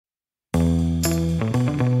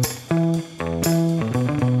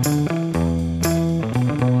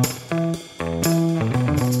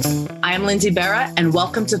Lindsay Berra, and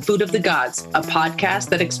welcome to Food of the Gods, a podcast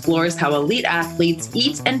that explores how elite athletes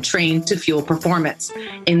eat and train to fuel performance.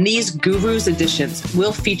 In these Gurus editions,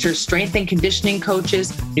 we'll feature strength and conditioning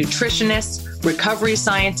coaches, nutritionists, recovery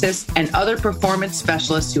scientists, and other performance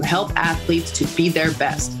specialists who help athletes to be their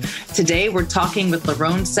best. Today, we're talking with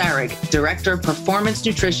Lerone Sarig, Director of Performance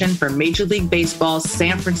Nutrition for Major League Baseball's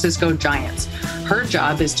San Francisco Giants. Her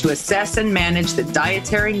job is to assess and manage the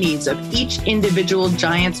dietary needs of each individual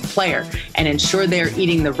Giants player and ensure they are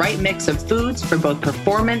eating the right mix of foods for both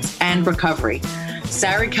performance and recovery.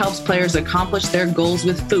 Sarig helps players accomplish their goals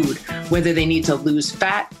with food, whether they need to lose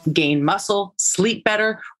fat, gain muscle, sleep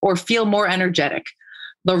better, or feel more energetic.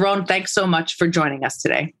 Lerone, thanks so much for joining us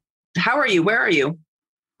today. How are you? Where are you?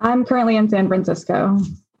 I'm currently in San Francisco.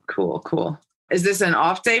 Cool. Is this an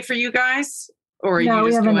off day for you guys? Or are No,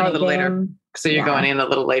 you just going a little game. later? So you're going in a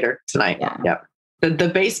little later tonight. Yeah. Yep. The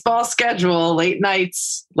baseball schedule, late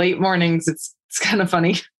nights, late mornings, it's kind of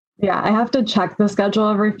funny. Yeah, I have to check the schedule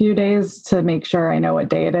every few days to make sure I know what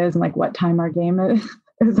day it is and like what time our game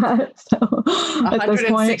is at. So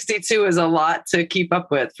 162 is a lot to keep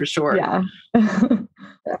up with for sure. Yeah,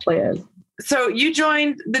 definitely is. So you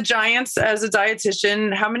joined the Giants as a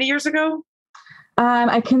dietitian how many years ago?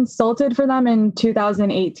 I consulted for them in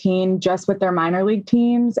 2018, just with their minor league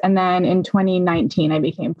teams. And then in 2019, I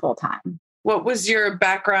became full-time. What was your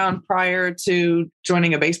background prior to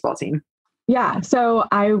joining a baseball team? Yeah, so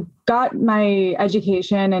I got my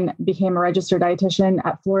education and became a registered dietitian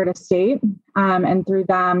at Florida State. And through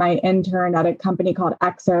them, I interned at a company called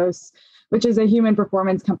Exos, which is a human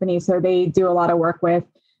performance company. So they do a lot of work with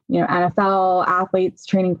NFL athletes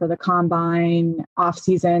training for the combine,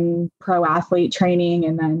 off-season pro athlete training,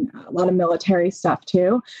 and then a lot of military stuff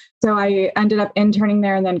too. So I ended up interning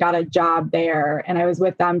there and then got a job there. And I was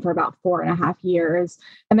with them for about 4.5 years.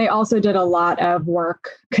 And they also did a lot of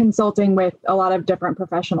work consulting with a lot of different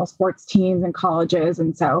professional sports teams and colleges.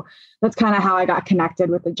 And so that's kind of how I got connected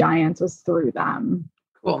with the Giants, was through them.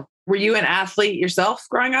 Cool. Were you an athlete yourself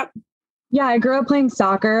growing up? Yeah, I grew up playing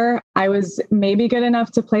soccer. I was maybe good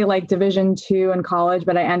enough to play like Division II in college,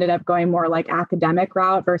 but I ended up going more like academic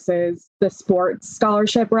route versus the sports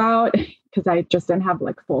scholarship route because I just didn't have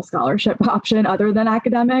like full scholarship option other than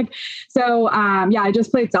academic. So I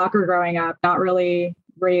just played soccer growing up, not really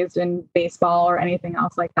raised in baseball or anything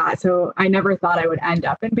else like that. So I never thought I would end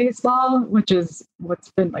up in baseball, which is what's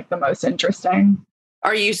been like the most interesting.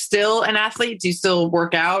 Are you still an athlete? Do you still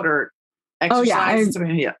work out or exercise? Oh,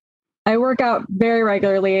 yeah. I work out very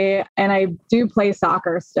regularly and I do play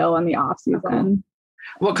soccer still in the off season.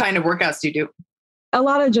 Cool. What kind of workouts do you do? A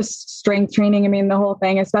lot of just strength training. I mean, the whole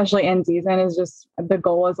thing, especially in season, is just the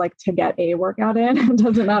goal is like to get a workout in. It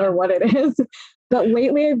doesn't matter what it is. But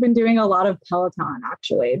lately I've been doing a lot of Peloton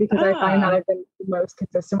actually, because I find that I've been the most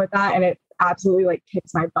consistent with that. And it absolutely like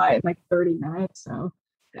kicks my butt in like 30 minutes. So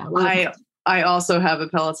yeah, I also have a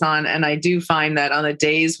Peloton, and I do find that on the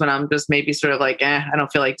days when I'm just maybe sort of like, I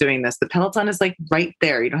don't feel like doing this, the Peloton is like right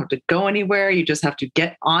there. You don't have to go anywhere. You just have to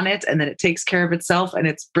get on it, and then it takes care of itself, and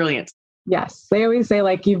it's brilliant. Yes. They always say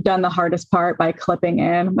like, you've done the hardest part by clipping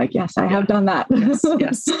in. I'm like, yes, I have done that.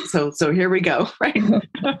 Yes. So here we go. Right.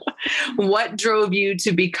 What drove you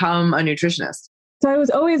to become a nutritionist? So I was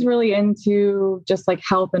always really into just like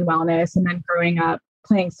health and wellness. And then growing up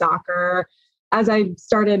playing soccer, as I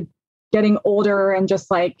started getting older and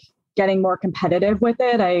just like getting more competitive with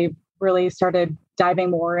it, I really started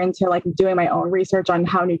diving more into like doing my own research on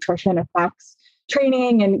how nutrition affects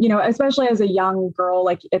training. And, especially as a young girl,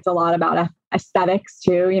 like it's a lot about aesthetics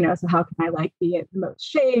too, so how can I like be in the most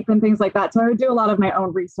shape and things like that. So I would do a lot of my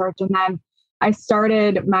own research. And then I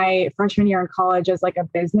started my freshman year in college as like a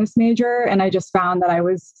business major. And I just found that I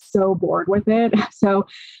was so bored with it. So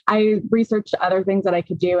I researched other things that I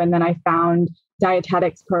could do. And then I found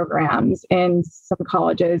dietetics programs in some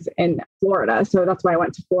colleges in Florida. So that's why I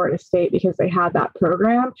went to Florida State, because they had that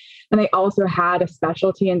program. And they also had a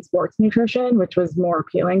specialty in sports nutrition, which was more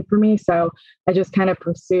appealing for me. So I just kind of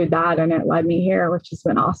pursued that and it led me here, which has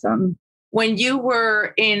been awesome. When you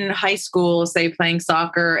were in high school, say playing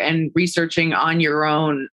soccer and researching on your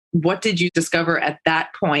own, what did you discover at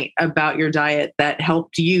that point about your diet that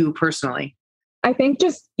helped you personally? I think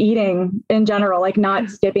just eating in general, like not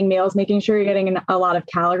skipping meals, making sure you're getting a lot of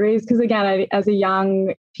calories. Because again, as a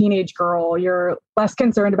young teenage girl, you're less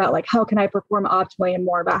concerned about like, how can I perform optimally and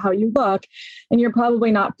more about how you look. And you're probably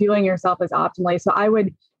not fueling yourself as optimally. So I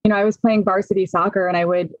would, I was playing varsity soccer and I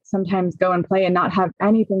would sometimes go and play and not have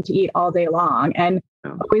anything to eat all day long. And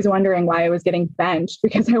always wondering why I was getting benched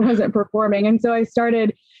because I wasn't performing. And so I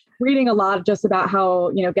started reading a lot just about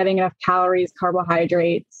how, getting enough calories,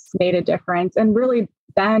 carbohydrates made a difference, and really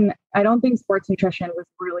then I don't think sports nutrition was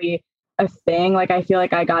really a thing. Like, I feel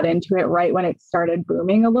like I got into it right when it started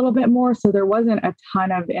booming a little bit more. So there wasn't a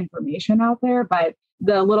ton of information out there, but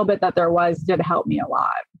the little bit that there was did help me a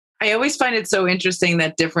lot. I always find it so interesting,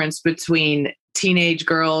 that difference between teenage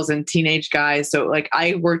girls and teenage guys. So like,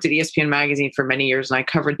 I worked at ESPN Magazine for many years and I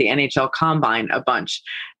covered the NHL Combine a bunch.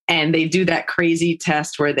 And they do that crazy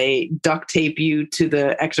test where they duct tape you to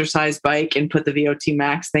the exercise bike and put the VO2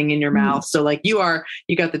 max thing in your mouth. So like, you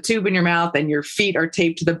got the tube in your mouth and your feet are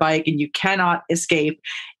taped to the bike and you cannot escape.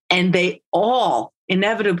 And they all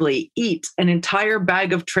inevitably eat an entire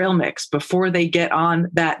bag of trail mix before they get on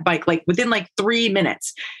that bike, like within like 3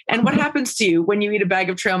 minutes. And what happens to you when you eat a bag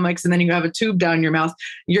of trail mix and then you have a tube down your mouth?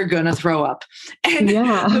 You're going to throw up. And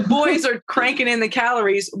the boys are cranking in the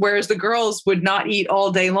calories, whereas the girls would not eat all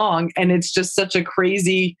day long. And it's just such a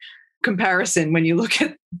crazy comparison when you look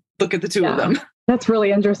at the two of them. That's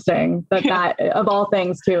really interesting that of all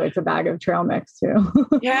things too, it's a bag of trail mix too.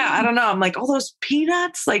 Yeah. I don't know. I'm like, all those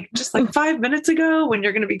peanuts, like just like 5 minutes ago when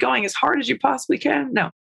you're going to be going as hard as you possibly can. No.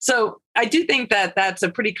 So I do think that that's a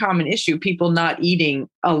pretty common issue, people not eating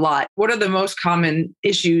a lot. What are the most common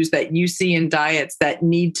issues that you see in diets that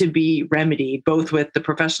need to be remedied, both with the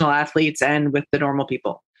professional athletes and with the normal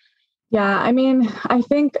people? Yeah, I mean, I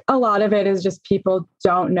think a lot of it is just people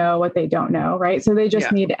don't know what they don't know, right? So they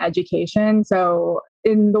just need education. So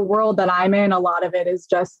in the world that I'm in, a lot of it is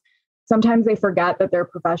just sometimes they forget that they're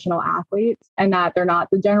professional athletes and that they're not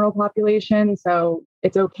the general population. So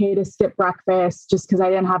it's okay to skip breakfast just because I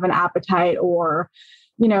didn't have an appetite, or,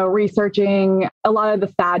 you know, researching a lot of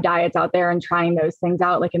the fad diets out there and trying those things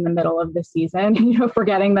out like in the middle of the season, you know,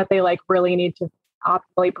 forgetting that they like really need to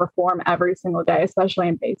optimally perform every single day, especially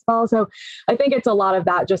in baseball. So I think it's a lot of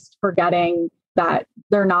that, just forgetting that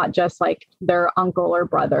they're not just like their uncle or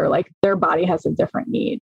brother, like their body has a different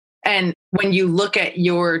need. And when you look at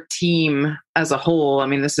your team as a whole, I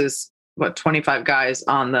mean, this is 25 guys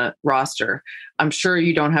on the roster. I'm sure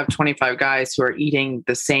you don't have 25 guys who are eating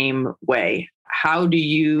the same way. How do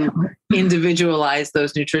you individualize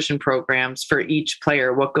those nutrition programs for each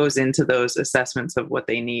player? What goes into those assessments of what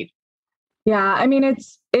they need? Yeah, I mean,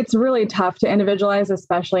 it's really tough to individualize,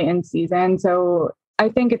 especially in season. So I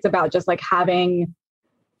think it's about just like having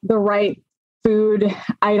the right food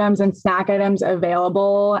items and snack items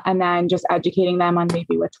available, and then just educating them on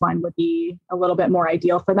maybe which one would be a little bit more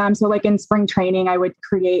ideal for them. So like in spring training, I would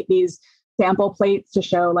create these sample plates to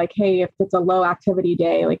show like, hey, if it's a low activity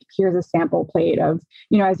day, like here's a sample plate of,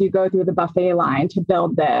 you know, as you go through the buffet line to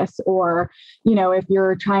build this, or, you know, if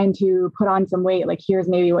you're trying to put on some weight, like here's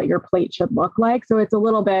maybe what your plate should look like. So it's a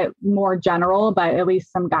little bit more general, but at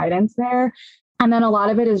least some guidance there. And then a lot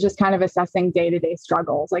of it is just kind of assessing day-to-day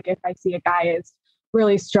struggles. Like if I see a guy is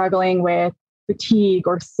really struggling with fatigue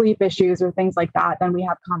or sleep issues or things like that, then we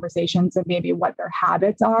have conversations of maybe what their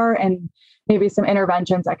habits are and maybe some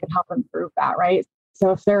interventions that could help improve that, right?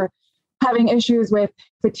 So if they're having issues with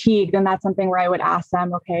fatigue, then that's something where I would ask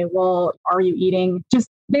them, okay, well, are you eating? Just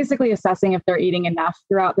basically assessing if they're eating enough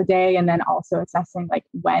throughout the day, and then also assessing like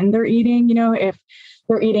when they're eating, you know, if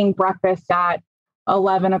they're eating breakfast at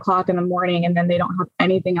 11 o'clock in the morning and then they don't have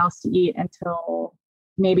anything else to eat until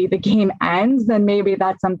maybe the game ends, then maybe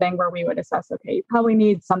that's something where we would assess, okay, you probably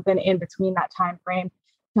need something in between that time frame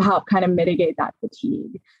to help kind of mitigate that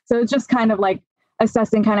fatigue. So it's just kind of like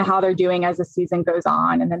assessing kind of how they're doing as the season goes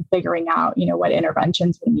on, and then figuring out, you know, what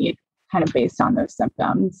interventions we need kind of based on those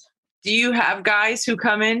symptoms. Do you have guys who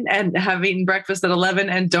come in and have eaten breakfast at 11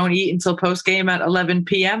 and don't eat until post game at 11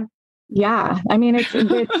 p.m.? Yeah. I mean,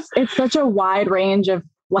 it's such a wide range of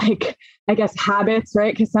like, I guess, habits,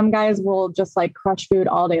 right? Because some guys will just like crush food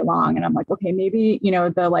all day long. And I'm like, okay, maybe, you know,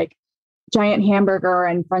 the like giant hamburger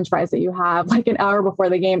and French fries that you have like an hour before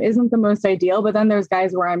the game isn't the most ideal. But then there's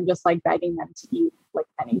guys where I'm just like begging them to eat like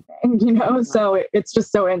anything, you know? So it's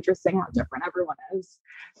just so interesting how different everyone is.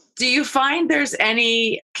 Do you find there's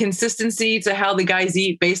any consistency to how the guys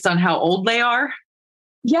eat based on how old they are?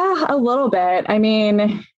 Yeah, a little bit. I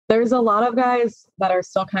mean, there's a lot of guys that are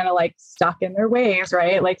still kind of like stuck in their ways,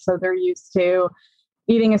 right? Like, so they're used to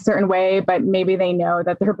eating a certain way, but maybe they know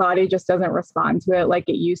that their body just doesn't respond to it like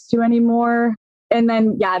it used to anymore. And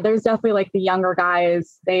then, yeah, there's definitely like the younger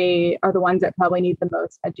guys. They are the ones that probably need the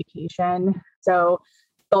most education. So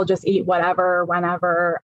they'll just eat whatever,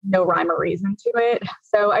 whenever, no rhyme or reason to it.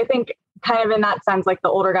 So I think kind of in that sense, like the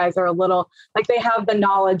older guys are a little like they have the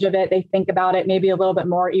knowledge of it. They think about it maybe a little bit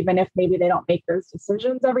more, even if maybe they don't make those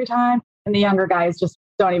decisions every time. And the younger guys just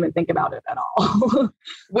don't even think about it at all.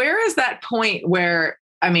 Where is that point where,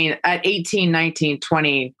 I mean, at 18, 19,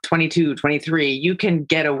 20, 22, 23, you can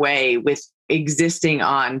get away with existing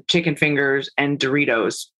on chicken fingers and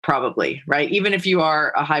Doritos, probably, right? Even if you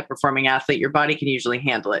are a high performing athlete, your body can usually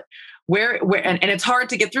handle it. And it's hard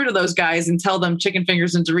to get through to those guys and tell them chicken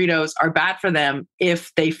fingers and Doritos are bad for them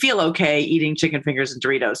if they feel okay eating chicken fingers and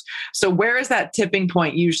Doritos. So where is that tipping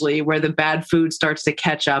point usually where the bad food starts to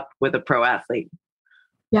catch up with a pro athlete?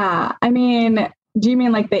 Yeah. I mean, do you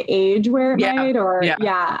mean like the age where it might, or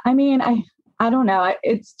yeah. I mean, I don't know.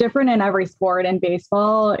 It's different in every sport. In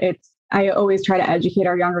baseball, I always try to educate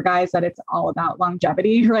our younger guys that it's all about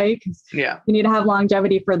longevity, right? Because you need to have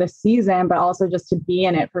longevity for the season, but also just to be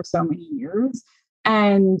in it for so many years.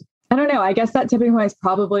 And I don't know, I guess that tipping point is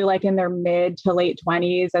probably like in their mid to late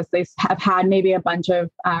 20s, as they have had maybe a bunch of,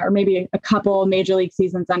 or maybe a couple major league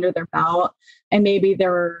seasons under their belt. And maybe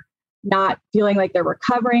they're not feeling like they're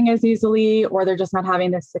recovering as easily, or they're just not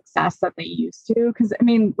having the success that they used to. Because I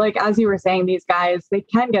mean, like, as you were saying, these guys, they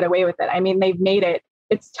can get away with it. I mean, they've made it.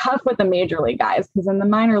 It's tough with the major league guys, because in the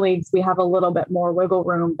minor leagues, we have a little bit more wiggle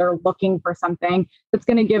room. They're looking for something that's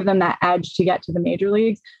going to give them that edge to get to the major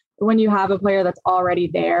leagues. But when you have a player that's already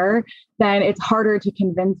there, then it's harder to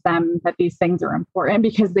convince them that these things are important,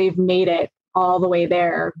 because they've made it all the way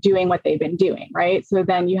there doing what they've been doing, right? So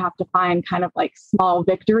then you have to find kind of like small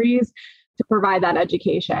victories to provide that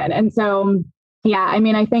education. And so, yeah, I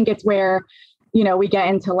mean, I think it's where, we get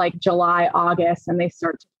into like July, August, and they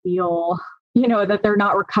start to feel, that they're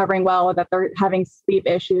not recovering well, that they're having sleep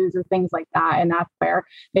issues or things like that. And that's where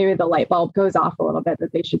maybe the light bulb goes off a little bit,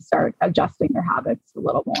 that they should start adjusting their habits a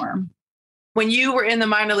little more. When you were in the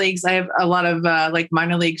minor leagues, I have a lot of like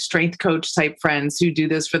minor league strength coach type friends who do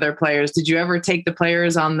this for their players. Did you ever take the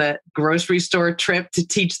players on the grocery store trip to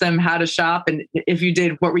teach them how to shop? And if you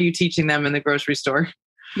did, what were you teaching them in the grocery store?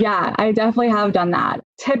 Yeah, I definitely have done that.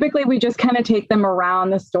 Typically, we just kind of take them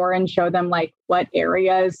around the store and show them like what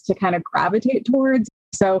areas to kind of gravitate towards.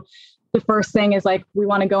 So the first thing is like, we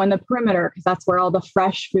want to go in the perimeter, because that's where all the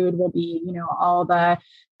fresh food will be, all the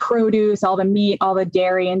produce, all the meat, all the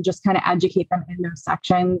dairy, and just kind of educate them in those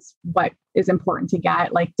sections what is important to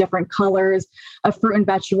get, like different colors of fruit and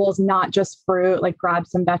vegetables, not just fruit, like grab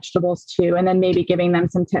some vegetables too, and then maybe giving them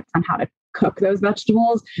some tips on how to cook those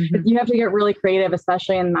vegetables. Mm-hmm. You have to get really creative,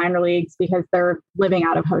 especially in minor leagues, because they're living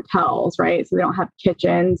out of hotels, right? So they don't have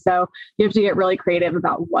kitchens. So you have to get really creative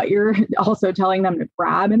about what you're also telling them to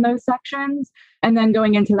grab in those sections. And then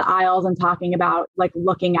going into the aisles and talking about like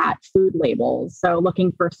looking at food labels. So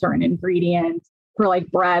looking for certain ingredients, for like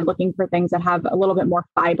bread, looking for things that have a little bit more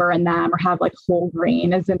fiber in them, or have like whole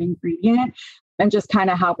grain as an ingredient, and just kind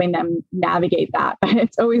of helping them navigate that. But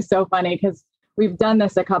it's always so funny, because we've done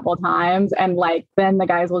this a couple of times, and like then the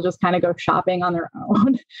guys will just kind of go shopping on their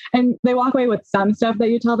own, and they walk away with some stuff that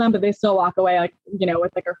you tell them, but they still walk away like,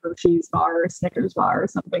 with like a Hershey's bar or Snickers bar or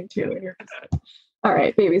something too. And you're just, all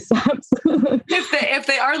right, baby steps. If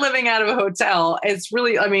they are living out of a hotel, it's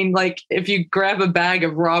really, I mean, like if you grab a bag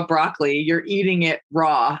of raw broccoli, you're eating it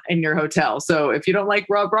raw in your hotel. So if you don't like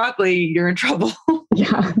raw broccoli, you're in trouble.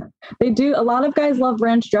 Yeah, they do. A lot of guys love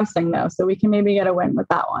ranch dressing though, so we can maybe get a win with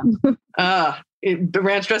that one.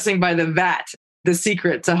 Ranch dressing by the vat, the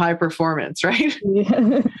secret to high performance, right?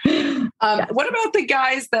 Yeah. Yes. What about the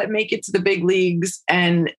guys that make it to the big leagues,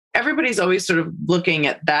 and everybody's always sort of looking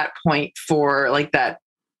at that point for like that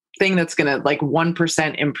thing that's going to like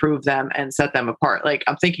 1% improve them and set them apart. Like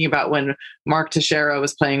I'm thinking about when Mark Teixeira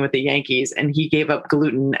was playing with the Yankees, and he gave up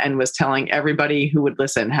gluten and was telling everybody who would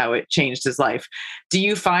listen how it changed his life. Do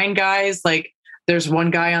you find guys like there's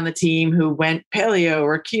one guy on the team who went paleo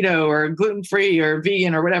or keto or gluten-free or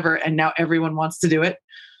vegan or whatever, and now everyone wants to do it?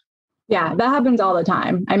 Yeah, that happens all the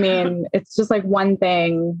time. I mean, it's just like one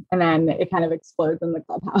thing and then it kind of explodes in the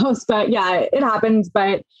clubhouse. But yeah, it happens.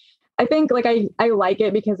 But I think like I like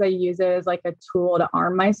it because I use it as like a tool to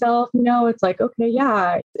arm myself. It's like, okay,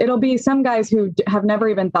 yeah, it'll be some guys who have never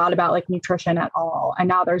even thought about like nutrition at all. And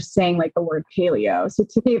now they're saying like the word paleo. So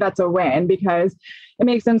to me, that's a win, because it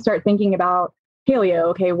makes them start thinking about paleo.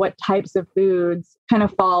 Okay, what types of foods kind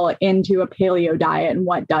of fall into a paleo diet and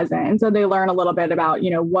what doesn't? And so they learn a little bit about,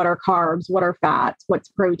 what are carbs, what are fats, what's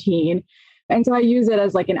protein. And so I use it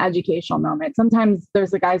as like an educational moment. Sometimes there's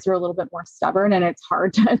the guys who are a little bit more stubborn, and it's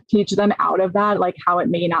hard to teach them out of that, like how it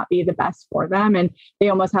may not be the best for them. And they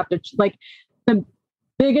almost have to like, the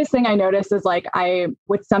biggest thing I noticed is like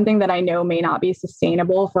with something that I know may not be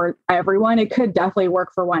sustainable for everyone, it could definitely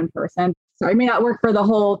work for one person. So it may not work for the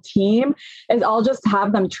whole team, is I'll just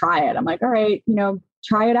have them try it. I'm like, all right,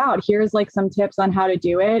 try it out. Here's like some tips on how to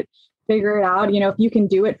do it. Figure it out. If you can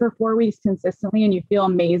do it for 4 weeks consistently and you feel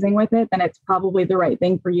amazing with it, then it's probably the right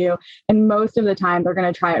thing for you. And most of the time they're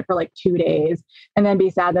going to try it for like 2 days and then be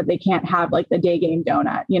sad that they can't have like the day game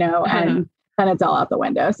donut, and then it's all out the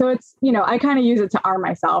window. So it's, I kind of use it to arm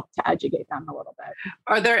myself to educate them a little bit.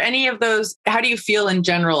 Are there any of those? How do you feel in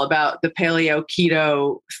general about the paleo,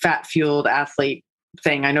 keto, fat fueled athlete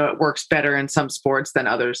thing? I know it works better in some sports than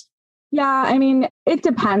others. Yeah, I mean, it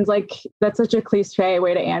depends. Like, that's such a cliche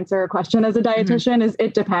way to answer a question as a dietitian is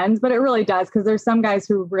it depends, but it really does. Because there's some guys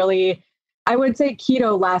who really, I would say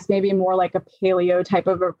keto less, maybe more like a paleo type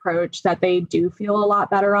of approach that they do feel a lot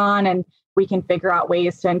better on. And we can figure out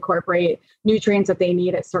ways to incorporate nutrients that they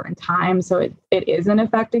need at certain times so it isn't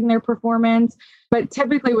affecting their performance. But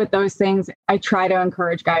typically with those things, I try to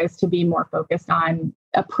encourage guys to be more focused on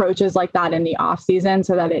approaches like that in the off season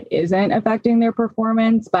so that it isn't affecting their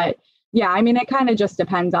performance. But yeah, I mean, it kind of just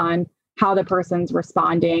depends on how the person's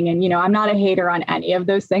responding. And, I'm not a hater on any of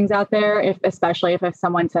those things out there, especially if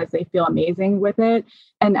someone says they feel amazing with it.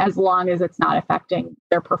 And as long as it's not affecting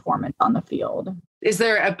their performance on the field. Is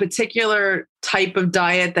there a particular type of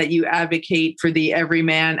diet that you advocate for the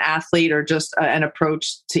everyman athlete or just an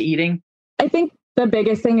approach to eating? I think the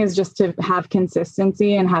biggest thing is just to have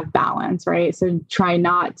consistency and have balance, right? So try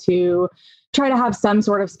to have some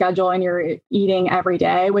sort of schedule and you're eating every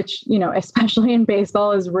day, which, especially in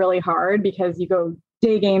baseball is really hard because you go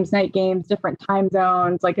day games, night games, different time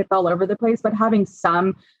zones, like it's all over the place. But having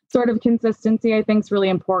some sort of consistency, I think is really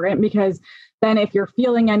important because then if you're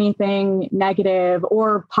feeling anything negative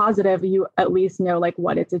or positive, you at least know like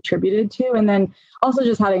what it's attributed to. And then also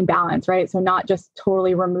just having balance, right? So not just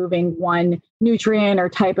totally removing one nutrient or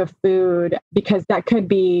type of food because that could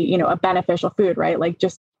be, a beneficial food, right? Like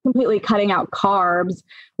just completely cutting out carbs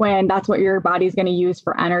when that's what your body's going to use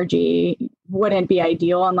for energy wouldn't be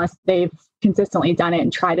ideal unless they've consistently done it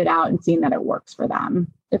and tried it out and seen that it works for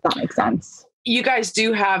them, if that makes sense. You guys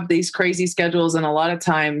do have these crazy schedules. And a lot of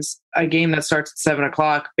times a game that starts at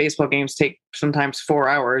 7:00, baseball games take sometimes 4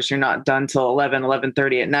 hours. You're not done till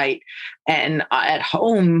 11:30 at night. And at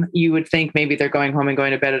home, you would think maybe they're going home and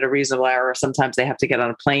going to bed at a reasonable hour. Or sometimes they have to get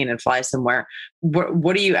on a plane and fly somewhere.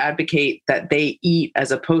 What do you advocate that they eat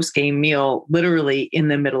as a post-game meal, literally in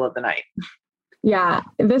the middle of the night? Yeah,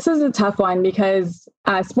 this is a tough one because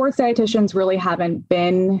sports dietitians really haven't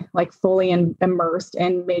been like fully immersed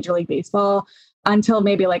in Major League Baseball until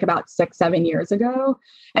maybe like about 6-7 years ago.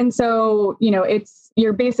 And so,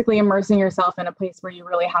 you're basically immersing yourself in a place where you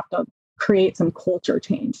really have to create some culture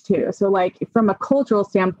change too. So like from a cultural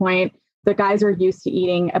standpoint, the guys are used to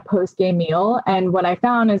eating a post-game meal. And what I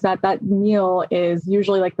found is that meal is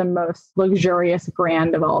usually like the most luxurious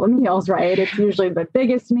grand of all the meals, right? It's usually the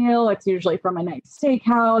biggest meal. It's usually from a nice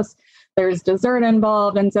steakhouse. There's dessert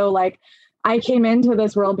involved. And so like I came into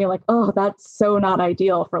this world being like, oh, that's so not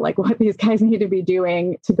ideal for like what these guys need to be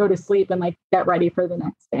doing to go to sleep and like get ready for the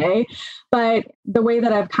next day. But the way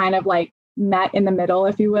that I've kind of like met in the middle,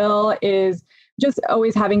 if you will, is just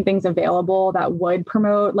always having things available that would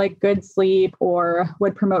promote like good sleep or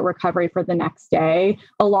would promote recovery for the next day,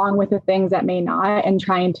 along with the things that may not, and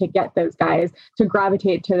trying to get those guys to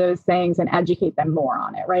gravitate to those things and educate them more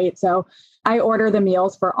on it, right? So I order the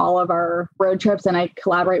meals for all of our road trips and I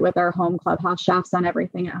collaborate with our home clubhouse chefs on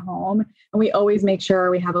everything at home. And we always make sure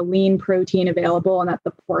we have a lean protein available and that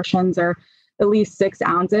the portions are at least 6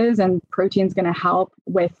 ounces, and protein's going to help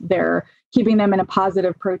with their keeping them in a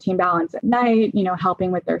positive protein balance at night,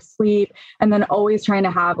 helping with their sleep, and then always trying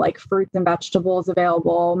to have like fruits and vegetables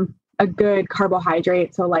available, a good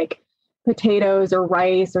carbohydrate. So like potatoes or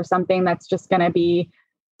rice or something that's just going to be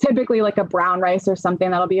typically like a brown rice or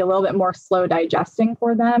something that'll be a little bit more slow digesting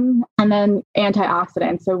for them. And then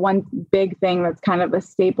antioxidants. So one big thing that's kind of a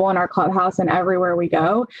staple in our clubhouse and everywhere we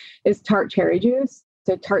go is tart cherry juice.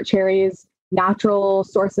 So tart cherries, natural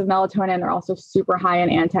source of melatonin. They're also super high in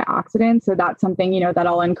antioxidants. So that's something, that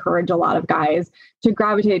I'll encourage a lot of guys to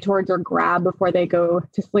gravitate towards or grab before they go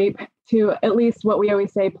to sleep, to at least what we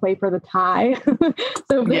always say, play for the tie.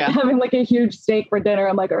 So having like a huge steak for dinner,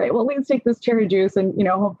 I'm like, all right, well, let's take this cherry juice and,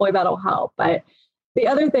 hopefully that'll help. But the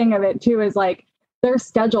other thing of it too is like their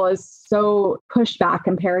schedule is so pushed back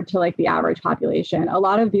compared to like the average population. A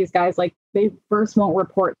lot of these guys, like they first won't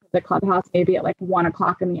report to the clubhouse maybe at like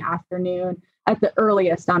 1:00 in the afternoon at the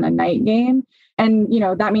earliest on a night game. And,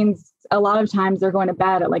 that means a lot of times they're going to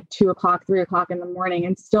bed at like 2:00, 3:00 in the morning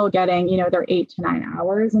and still getting, their 8 to 9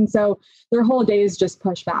 hours. And so their whole day is just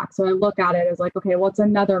pushed back. So I look at it as like, okay, well, it's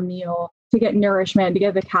another meal to get nourishment, to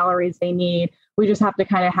get the calories they need. We just have to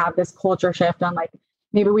kind of have this culture shift on like,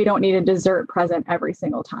 maybe we don't need a dessert present every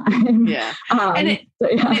single time. Yeah.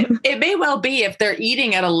 It may well be if they're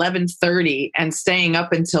eating at 11:30 and staying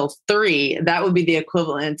up until 3, that would be the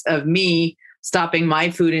equivalent of me stopping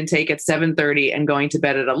my food intake at 7:30 and going to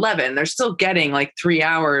bed at 11. They're still getting like 3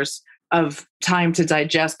 hours of time to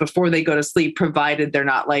digest before they go to sleep, provided they're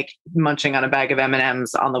not like munching on a bag of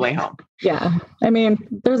M&Ms on the way home. Yeah. I mean,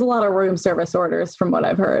 there's a lot of room service orders from what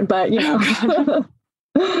I've heard, but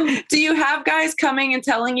Do you have guys coming and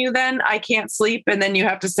telling you then I can't sleep? And then you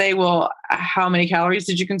have to say, well, how many calories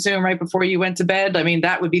did you consume right before you went to bed? I mean,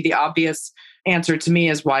 that would be the obvious answer to me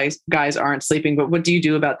as why guys aren't sleeping. But what do you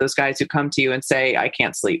do about those guys who come to you and say, I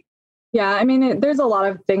can't sleep? Yeah, I mean, there's a lot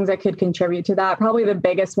of things that could contribute to that. Probably the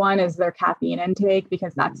biggest one is their caffeine intake,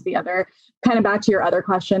 because that's the other kind of back to your other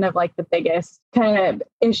question of like the biggest kind of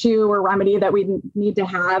issue or remedy that we need to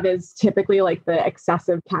have is typically like the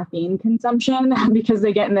excessive caffeine consumption, because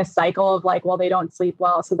they get in this cycle of like, well, they don't sleep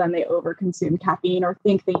well, so then they overconsume caffeine or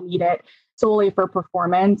think they need it solely for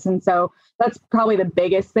performance. And so that's probably the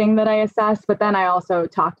biggest thing that I assess. But then I also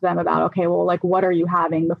talk to them about, okay, well, like, what are you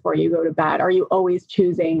having before you go to bed? Are you always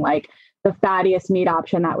choosing like the fattiest meat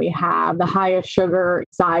option that we have, the highest sugar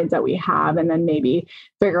sides that we have, and then maybe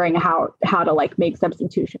figuring how to like make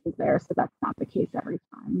substitutions there, so that's not the case every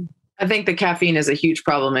time. I think the caffeine is a huge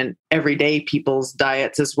problem in everyday people's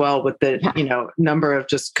diets as well, with the number of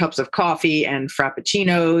just cups of coffee and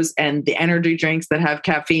frappuccinos and the energy drinks that have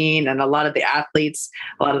caffeine. And a lot of the athletes,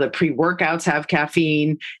 a lot of the pre-workouts have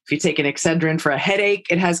caffeine. If you take an Excedrin for a headache,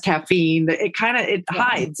 it has caffeine. It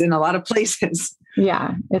hides in a lot of places.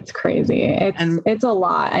 Yeah, it's crazy. It's a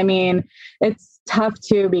lot. I mean, it's tough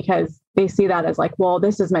too, because they see that as like, well,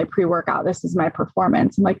 this is my pre-workout, this is my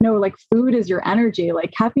performance. I'm like, no, like food is your energy.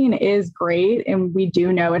 Like caffeine is great, and we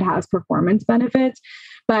do know it has performance benefits,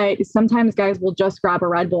 but sometimes guys will just grab a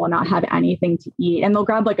Red Bull and not have anything to eat, and they'll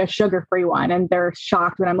grab like a sugar-free one, and they're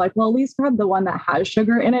shocked when I'm like, well, at least grab the one that has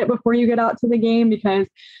sugar in it before you get out to the game, because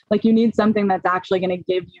like you need something that's actually going to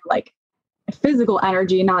give you like physical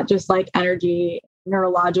energy, not just like energy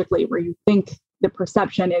neurologically where you think the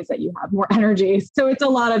perception is that you have more energy. So it's a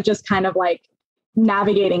lot of just kind of like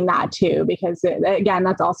navigating that too, because again,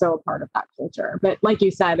 that's also a part of that culture. But like you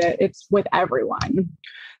said, it's with everyone.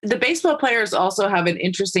 The baseball players also have an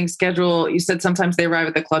interesting schedule. You said sometimes they arrive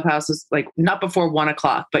at the clubhouses like not before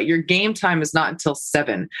 1:00, but your game time is not until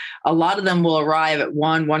 7. A lot of them will arrive at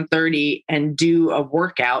 1:30 and do a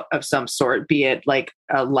workout of some sort, be it like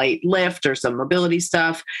a light lift or some mobility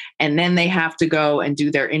stuff. And then they have to go and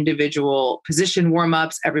do their individual position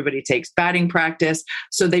warm-ups. Everybody takes batting practice.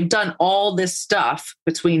 So they've done all this stuff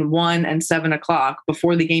between 1 and 7 o'clock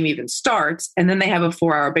before the game even starts. And then they have a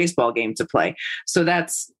 4-hour baseball game to play. So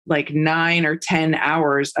that's like 9 or 10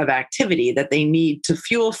 hours of activity that they need to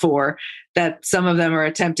fuel for, that some of them are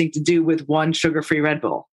attempting to do with one sugar-free Red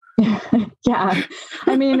Bull. Yeah.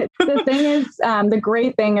 I mean, the thing is, the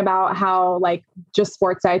great thing about how like just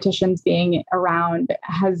sports dietitians being around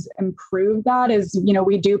has improved that is,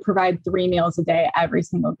 we do provide 3 meals a day every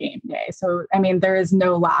single game day. So, I mean, there is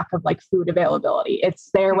no lack of like food availability.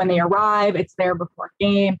 It's there when they arrive, it's there before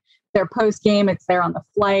game, their post game, it's there on the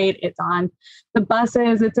flight, it's on the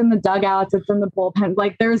buses, it's in the dugouts, it's in the bullpen.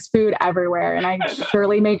 Like there's food everywhere, and I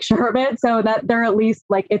surely make sure of it so that they're at least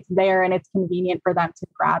like it's there and it's convenient for them to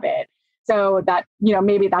grab it. So that,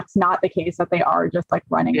 maybe that's not the case, that they are just like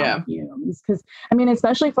running on fumes. Because I mean,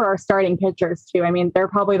 especially for our starting pitchers too, I mean, they're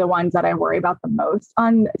probably the ones that I worry about the most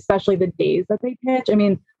on, especially the days that they pitch. I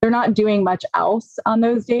mean, they're not doing much else on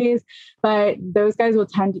those days, but those guys will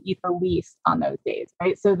tend to eat the least on those days,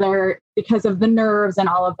 right? So because of the nerves and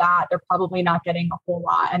all of that, they're probably not getting a whole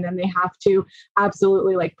lot. And then they have to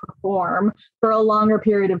absolutely like perform for a longer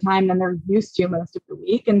period of time than they're used to most of the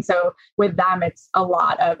week. And so with them, it's a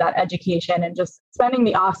lot of that education and just spending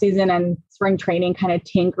the off season and spring training kind of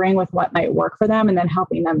tinkering with what might work for them and then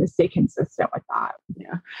helping them to stay consistent with that.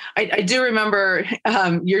 Yeah. I do remember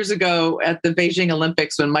years ago at the Beijing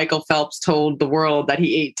Olympics when Michael Phelps told the world that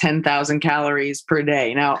he ate 10,000 calories per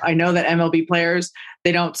day. Now, I know that MLB players,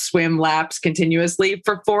 they don't swim laps continuously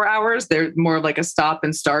for 4 hours. They're more like a stop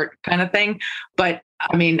and start kind of thing. But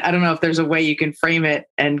I mean, I don't know if there's a way you can frame it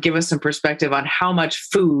and give us some perspective on how much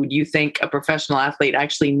food you think a professional athlete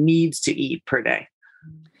actually needs to eat per day.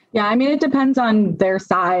 Yeah, I mean, it depends on their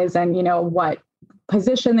size and, what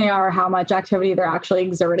position they are, how much activity they're actually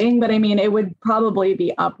exerting. But I mean, it would probably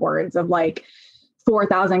be upwards of like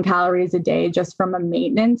 4,000 calories a day just from a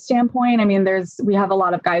maintenance standpoint. I mean, we have a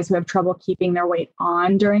lot of guys who have trouble keeping their weight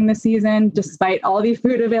on during the season, despite all the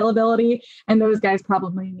food availability. And those guys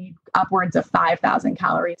probably need upwards of 5,000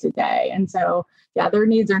 calories a day. And so, yeah, their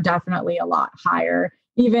needs are definitely a lot higher.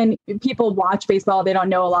 Even people watch baseball, they don't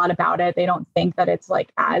know a lot about it. They don't think that it's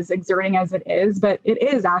like as exerting as it is, but it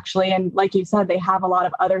is actually. And like you said, they have a lot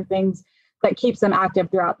of other things that keeps them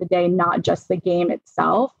active throughout the day, not just the game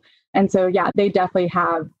itself. And so, yeah, they definitely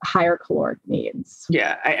have higher caloric needs.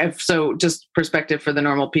 Yeah. So just perspective for the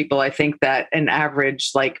normal people, I think that an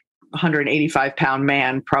average 185-pound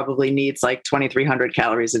man probably needs 2,300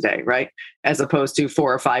 calories a day, right? As opposed to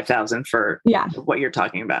 4,000 or 5,000 for what you're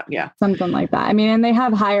talking about. Yeah. Something like that. I mean, and they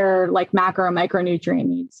have higher macro and micronutrient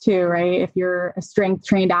needs too, right? If you're a strength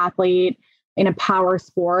trained athlete in a power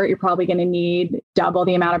sport, you're probably going to need double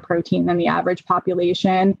the amount of protein than the average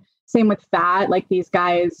population. Same with fat. These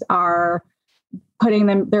guys are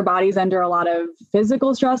putting their bodies under a lot of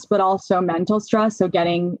physical stress, but also mental stress. So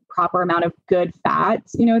getting proper amount of good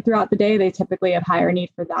fats, throughout the day, they typically have higher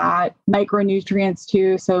need for that. Micronutrients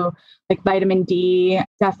too. So vitamin D,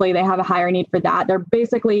 definitely they have a higher need for that. They're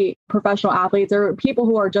basically professional athletes or people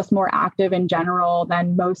who are just more active in general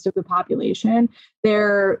than most of the population.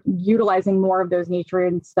 They're utilizing more of those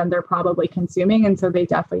nutrients than they're probably consuming. And so they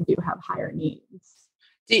definitely do have higher needs.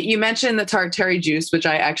 You mentioned the Tartary juice, which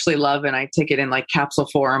I actually love, and I take it in capsule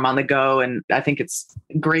form on the go. And I think it's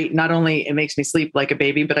great. Not only it makes me sleep like a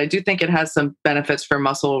baby, but I do think it has some benefits for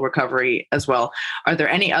muscle recovery as well. Are there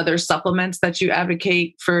any other supplements that you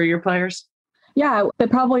advocate for your players? Yeah,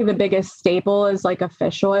 probably the biggest staple is a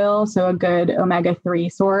fish oil. So a good omega-3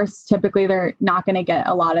 source. Typically, they're not going to get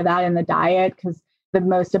a lot of that in the diet because the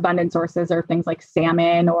most abundant sources are things like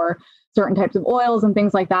salmon or certain types of oils and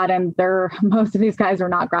things like that. And most of these guys are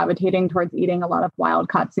not gravitating towards eating a lot of wild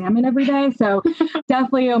caught salmon every day. So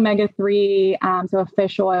definitely omega-3. So a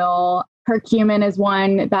fish oil. Curcumin is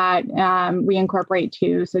one that we incorporate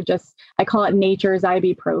too. So I call it nature's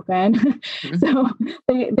ibuprofen. Mm-hmm. So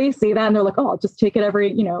they see that and they're like, oh, I'll just take it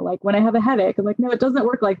every, when I have a headache. I'm like, no, it doesn't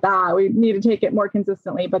work like that. We need to take it more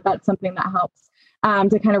consistently, but that's something that helps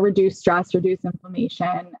to kind of reduce stress, reduce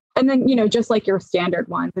inflammation. And then, just your standard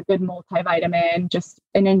ones, a good multivitamin, just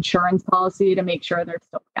an insurance policy to make sure they're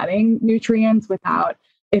still getting nutrients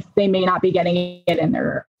if they may not be getting it in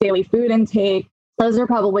their daily food intake. Those are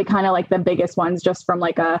probably kind of the biggest ones just from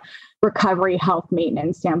a recovery health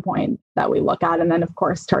maintenance standpoint that we look at. And then of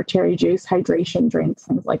course, Tartary juice, hydration drinks,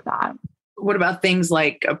 things like that. What about things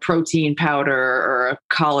like a protein powder or a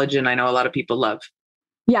collagen? I know a lot of people love.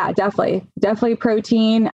 Yeah, definitely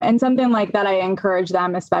protein. And something like that, I encourage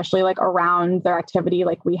them, especially around their activity.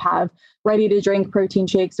 We have ready to drink protein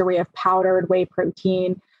shakes or we have powdered whey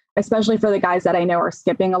protein, especially for the guys that I know are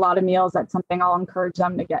skipping a lot of meals. That's something I'll encourage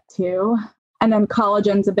them to get to. And then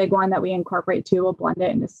collagen's a big one that we incorporate too. We'll blend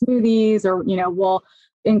it into smoothies or, we'll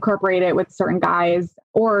incorporate it with certain guys.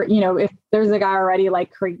 Or, if there's a guy already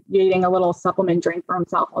creating a little supplement drink for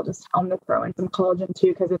himself, I'll just tell him to throw in some collagen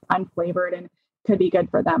too, because it's unflavored and could be good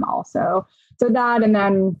for them also. So that, and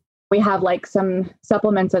then we have some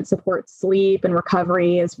supplements that support sleep and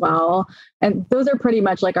recovery as well. And those are pretty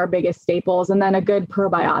much our biggest staples. And then a good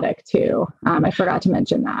probiotic too. I forgot to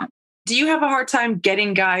mention that. Do you have a hard time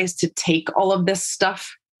getting guys to take all of this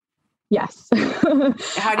stuff? Yes. How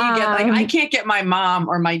do you get, I can't get my mom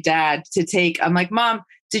or my dad to take, I'm like, Mom,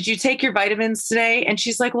 did you take your vitamins today? And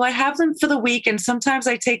she's like, well, I have them for the week. And sometimes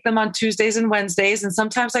I take them on Tuesdays and Wednesdays. And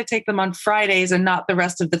sometimes I take them on Fridays and not the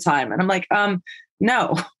rest of the time. And I'm like,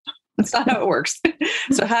 no, that's not how it works.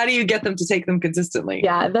 So how do you get them to take them consistently?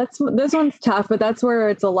 Yeah, this one's tough, but that's where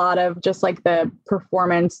it's a lot of just the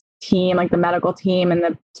performance team, the medical team and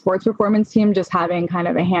the sports performance team, just having kind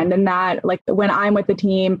of a hand in that. When I'm with the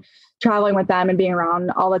team, traveling with them and being around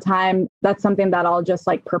all the time, that's something that I'll just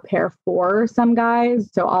prepare for some guys.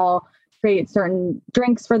 So I'll create certain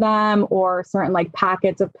drinks for them or certain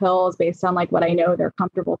packets of pills based on what I know they're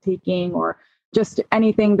comfortable taking or just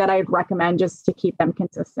anything that I'd recommend just to keep them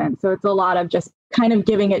consistent. So it's a lot of just kind of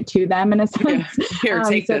giving it to them in a sense. Here,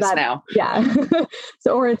 take this now. Yeah.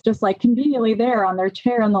 So, or it's just conveniently there on their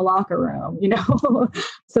chair in the locker room,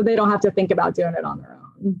 so they don't have to think about doing it on their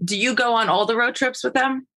own. Do you go on all the road trips with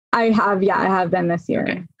them? I have been this year.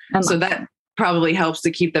 Okay. So that probably helps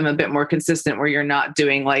to keep them a bit more consistent where you're not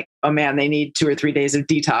doing oh man, they need 2 or 3 days of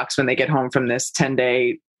detox when they get home from this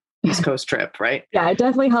 10-day East Coast trip, right? Yeah, it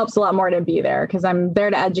definitely helps a lot more to be there because I'm there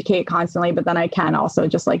to educate constantly, but then I can also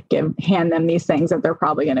just hand them these things that they're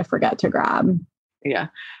probably going to forget to grab. Yeah.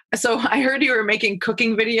 So I heard you were making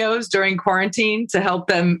cooking videos during quarantine to help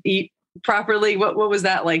them eat properly. What was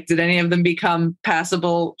that like? Did any of them become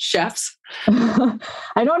passable chefs?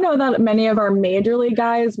 I don't know that many of our major league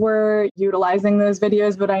guys were utilizing those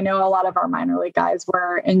videos, but I know a lot of our minor league guys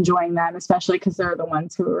were enjoying them, especially because they're the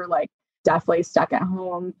ones who were definitely stuck at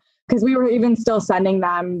home. Because we were even still sending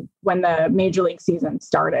them when the major league season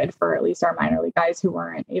started for at least our minor league guys who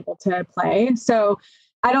weren't able to play. So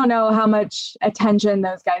I don't know how much attention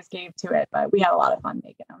those guys gave to it, but we had a lot of fun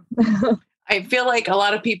making them. I feel like a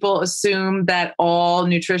lot of people assume that all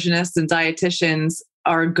nutritionists and dietitians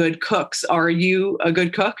are good cooks. Are you a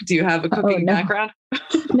good cook? Do you have a cooking background?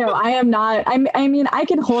 No, I am not. I mean, I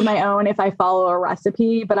can hold my own if I follow a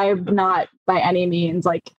recipe, but I'm not by any means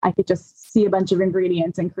like I could just see a bunch of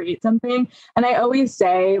ingredients and create something. And I always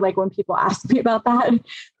say, like, when people ask me about that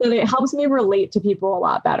it helps me relate to people a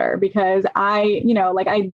lot better because I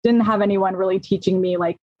didn't have anyone really teaching me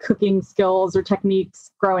like cooking skills or techniques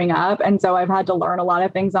growing up. And so I've had to learn a lot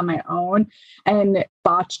of things on my own and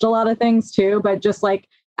botched a lot of things too. But just like,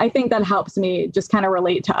 I think that helps me just kind of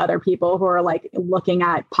relate to other people who are like looking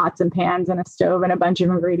at pots and pans and a stove and a bunch of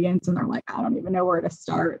ingredients. And they're like, I don't even know where to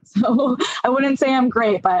start. So I wouldn't say I'm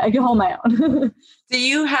great, but I can hold my own. Do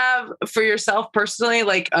you have for yourself personally,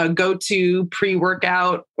 like a go-to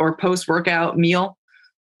pre-workout or post-workout meal?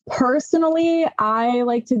 Personally, I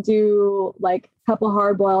like to do like a couple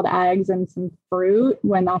hard-boiled eggs and some fruit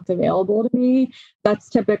when that's available to me. That's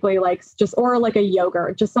typically like just, or like a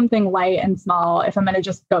yogurt, just something light and small if I'm going to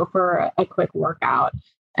just go for a quick workout.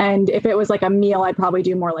 And if it was like a meal, I'd probably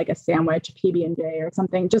do more like a sandwich, PB&J or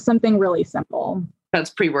something, just something really simple. That's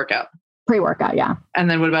pre-workout. Pre-workout, yeah. And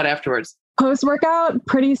then what about afterwards? Post-workout,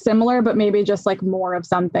 pretty similar, but maybe just like more of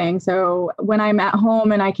something. So when I'm at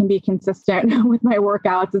home and I can be consistent with my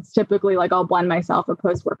workouts, it's typically like I'll blend myself a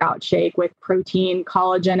post-workout shake with protein,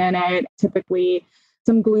 collagen in it, typically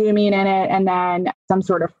some glutamine in it, and then some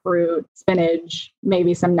sort of fruit, spinach,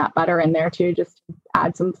 maybe some nut butter in there too, just to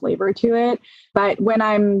add some flavor to it. But when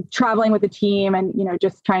I'm traveling with a team and,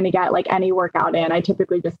 just trying to get like any workout in, I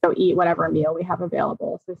typically just go eat whatever meal we have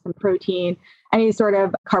available. So some protein, any sort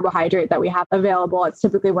of carbohydrate that we have available. It's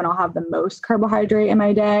typically when I'll have the most carbohydrate in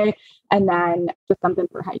my day, and then just something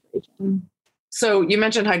for hydration. So you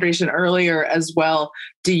mentioned hydration earlier as well.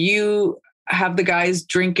 Do you have the guys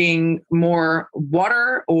drinking more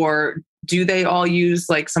water, or do they all use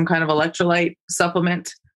like some kind of electrolyte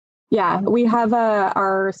supplement? Yeah, we have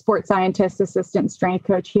our sports scientist, assistant strength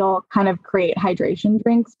coach. He'll kind of create hydration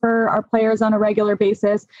drinks for our players on a regular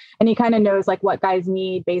basis. And he kind of knows like what guys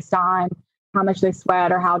need based on how much they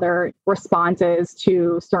sweat or how their response is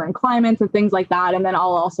to certain climates and things like that. And then I'll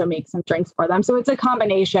also make some drinks for them. So it's a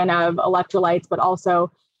combination of electrolytes, but also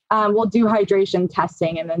we'll do hydration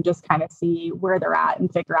testing and then just kind of see where they're at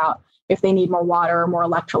and figure out if they need more water or more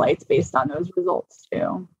electrolytes based on those results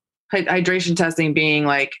too. Hydration testing being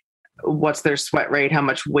like, what's their sweat rate? How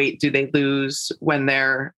much weight do they lose when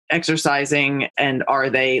they're exercising? And are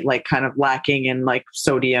they like kind of lacking in like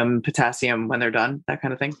sodium, potassium when they're done? That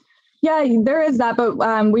kind of thing. Yeah, there is that, but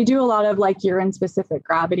we do a lot of like urine specific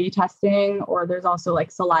gravity testing, or there's also like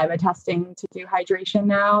saliva testing to do hydration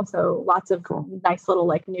now. So lots of nice little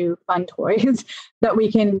like new fun toys that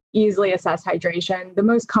we can easily assess hydration. The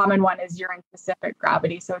most common one is urine specific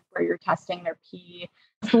gravity. So it's where you're testing their pee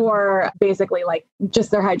for basically like just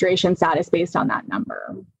their hydration status based on that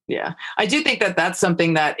number. Yeah, I do think that that's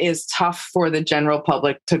something that is tough for the general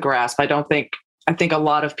public to grasp. I think a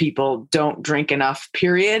lot of people don't drink enough,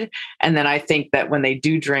 period. And then I think that when they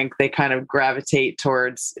do drink, they kind of gravitate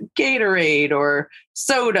towards Gatorade or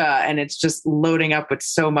soda, and it's just loading up with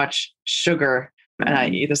so much sugar.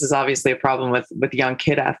 And this is obviously a problem with young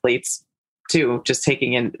kid athletes too, just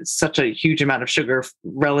taking in such a huge amount of sugar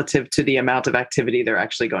relative to the amount of activity they're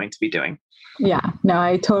actually going to be doing. Yeah, no,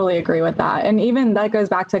 I totally agree with that. And even that goes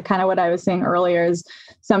back to kind of what I was saying earlier is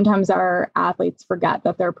sometimes our athletes forget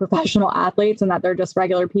that they're professional athletes and that they're just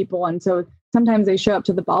regular people. And so sometimes they show up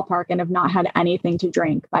to the ballpark and have not had anything to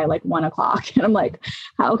drink by like 1 o'clock. And I'm like,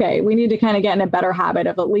 okay, we need to kind of get in a better habit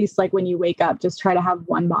of at least like when you wake up, just try to have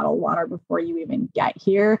 1 bottle of water before you even get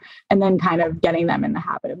here, and then kind of getting them in the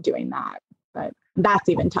habit of doing that. But that's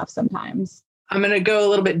even tough sometimes. I'm going to go a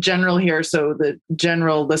little bit general here so the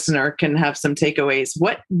general listener can have some takeaways.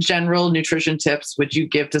 What general nutrition tips would you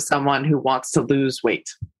give to someone who wants to lose weight?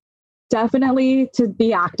 Definitely to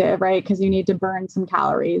be active, right? Because you need to burn some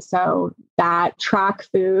calories. So that track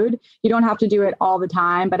food, you don't have to do it all the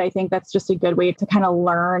time, but I think that's just a good way to kind of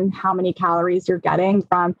learn how many calories you're getting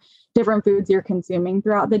from different foods you're consuming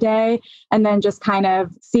throughout the day. And then just kind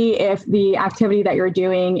of see if the activity that you're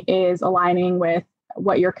doing is aligning with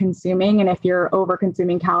what you're consuming. And if you're over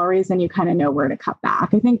consuming calories, then you kind of know where to cut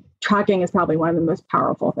back. I think tracking is probably one of the most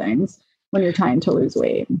powerful things when you're trying to lose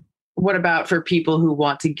weight. What about for people who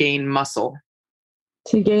want to gain muscle?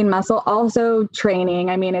 To gain muscle, also training.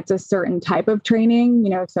 I mean, it's a certain type of training,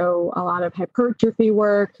 so a lot of hypertrophy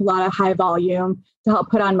work, a lot of high volume to help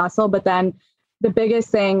put on muscle. But then the biggest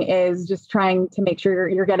thing is just trying to make sure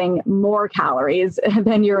you're getting more calories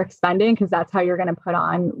than you're expending, because that's how you're going to put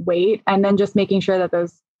on weight. And then just making sure that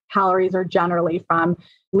those calories are generally from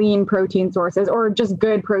lean protein sources or just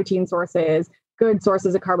good protein sources, good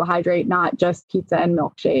sources of carbohydrate, not just pizza and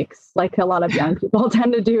milkshakes like a lot of young people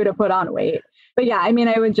tend to do to put on weight. But yeah, I mean,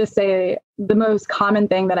 I would just say the most common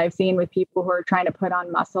thing that I've seen with people who are trying to put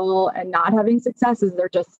on muscle and not having success is they're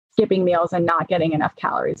just skipping meals and not getting enough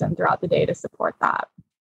calories in throughout the day to support that.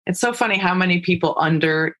 It's so funny how many people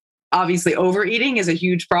obviously overeating is a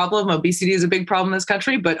huge problem. Obesity is a big problem in this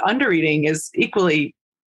country, but undereating is equally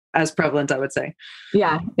as prevalent, I would say.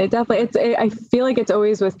 Yeah, it definitely, I feel like it's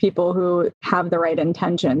always with people who have the right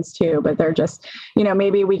intentions too, but they're just,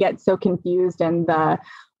 maybe we get so confused in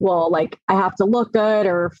like I have to look good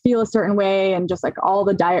or feel a certain way. And just like all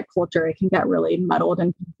the diet culture, it can get really muddled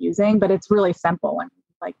and confusing, but it's really simple. And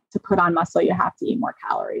like to put on muscle, you have to eat more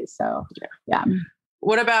calories. So yeah.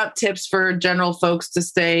 What about tips for general folks to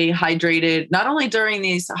stay hydrated, not only during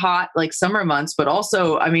these hot, like summer months, but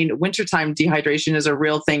also, I mean, wintertime dehydration is a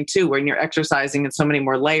real thing too, when you're exercising in so many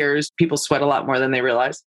more layers, people sweat a lot more than they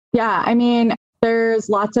realize. Yeah. I mean, there's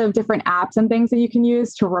lots of different apps and things that you can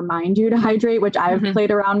use to remind you to hydrate, which I've played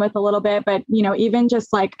around with a little bit, but even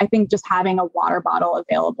just like, I think just having a water bottle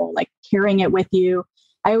available, like carrying it with you.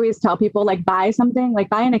 I always tell people like buy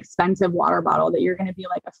an expensive water bottle that you're going to be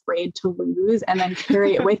like afraid to lose and then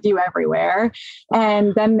carry it with you everywhere.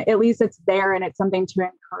 And then at least it's there and it's something to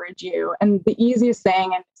encourage you. And the easiest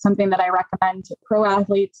thing and something that I recommend to pro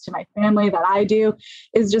athletes, to my family that I do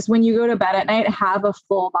is just when you go to bed at night, have a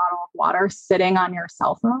full bottle of water sitting on your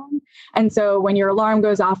cell phone. And so when your alarm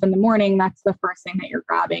goes off in the morning, that's the first thing that you're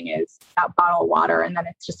grabbing is that bottle of water. And then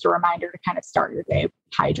it's just a reminder to kind of start your day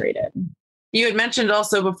hydrated. You had mentioned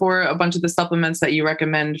also before a bunch of the supplements that you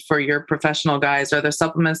recommend for your professional guys. Are there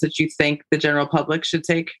supplements that you think the general public should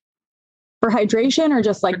take? For hydration or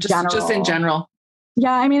just general? Just in general.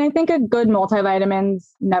 Yeah, I mean, I think a good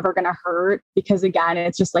multivitamin's never going to hurt because again,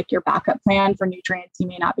 it's just like your backup plan for nutrients you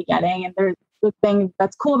may not be getting. And there's the thing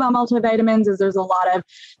that's cool about multivitamins is there's a lot of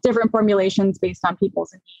different formulations based on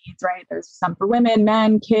people's needs, right? There's some for women,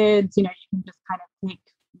 men, kids, you can just kind of take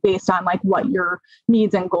based on like what your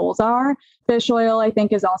needs and goals are. Fish oil, I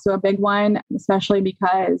think, is also a big one, especially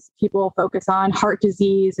because people focus on heart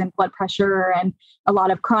disease and blood pressure and a lot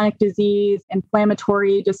of chronic disease,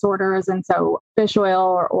 inflammatory disorders. And so fish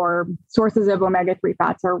oil or sources of omega-3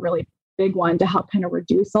 fats are a really big one to help kind of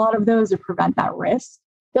reduce a lot of those or prevent that risk.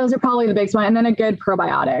 Those are probably the biggest one. And then a good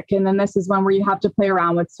probiotic. And then this is one where you have to play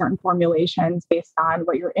around with certain formulations based on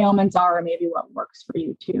what your ailments are or maybe what works for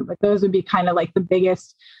you too. But those would be kind of like the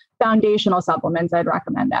biggest foundational supplements I'd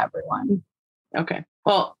recommend to everyone. Okay.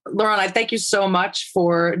 Well, Lauren, I thank you so much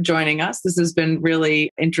for joining us. This has been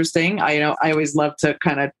really interesting. I always love to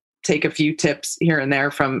kind of take a few tips here and there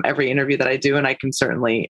from every interview that I do. And I can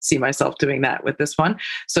certainly see myself doing that with this one.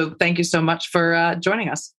 So thank you so much for joining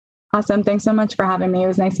us. Awesome. Thanks so much for having me. It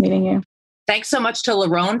was nice meeting you. Thanks so much to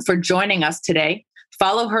Lerone for joining us today.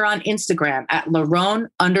 Follow her on Instagram at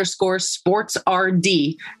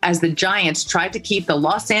Lerone_sportsRD as the Giants tried to keep the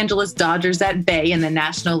Los Angeles Dodgers at bay in the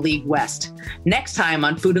National League West. Next time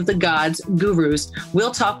on Food of the Gods Gurus,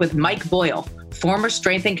 we'll talk with Mike Boyle, former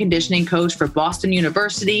strength and conditioning coach for Boston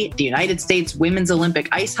University, the United States Women's Olympic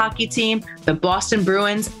Ice Hockey Team, the Boston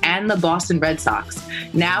Bruins, and the Boston Red Sox.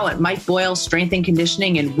 Now at Mike Boyle Strength and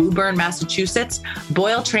Conditioning in Woburn, Massachusetts,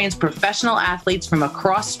 Boyle trains professional athletes from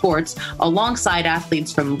across sports alongside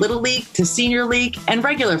athletes from Little League to Senior League and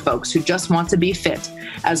regular folks who just want to be fit.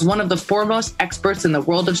 As one of the foremost experts in the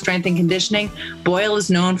world of strength and conditioning, Boyle is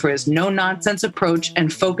known for his no-nonsense approach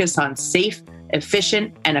and focus on safe,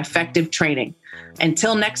 efficient, and effective training.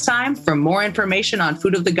 Until next time, for more information on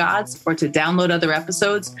Food of the Gods or to download other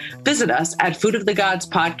episodes, visit us at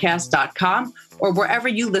foodofthegodspodcast.com or wherever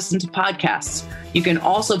you listen to podcasts. You can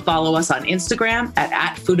also follow us on Instagram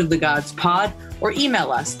at Food of the Gods Pod or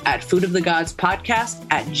email us at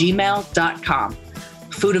foodofthegodspodcast@gmail.com.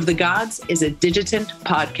 Food of the Gods is a Digitant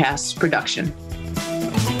Podcasts production.